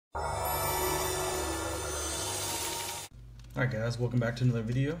Alright guys, welcome back to another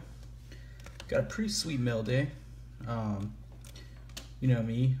video. Got a pretty sweet mail day. You know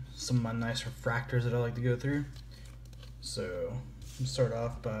me, some of my nice refractors that I like to go through. So, I'm start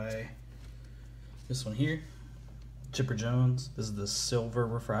off by this one here, Chipper Jones. This is the silver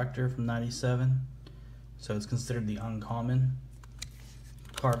refractor from '97. So it's considered the uncommon.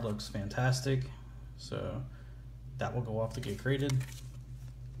 Card looks fantastic. So that will go off to get graded.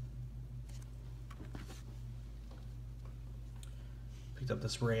 Picked up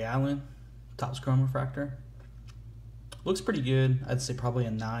this Ray Allen Topps Chrome refractor. Looks pretty good. I'd say probably a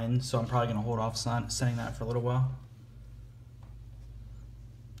 9, so I'm probably going to hold off sending that for a little while.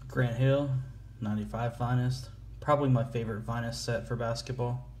 Grant Hill, 95 Finest. Probably my favorite Finest set for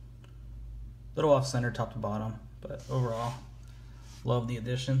basketball. Little off center top to bottom, but overall, love the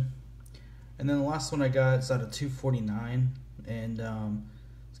addition. And then the last one I got is out of 249, and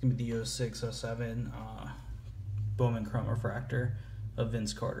it's going to be the 06-07 Bowman Chrome refractor of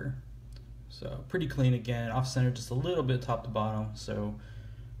Vince Carter. So pretty clean again, off center just a little bit top to bottom, so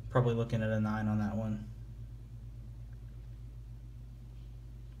probably looking at a 9 on that one.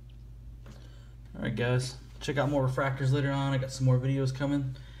 Alright guys, check out more refractors later on. I got some more videos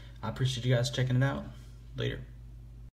coming. I appreciate you guys checking it out. Later.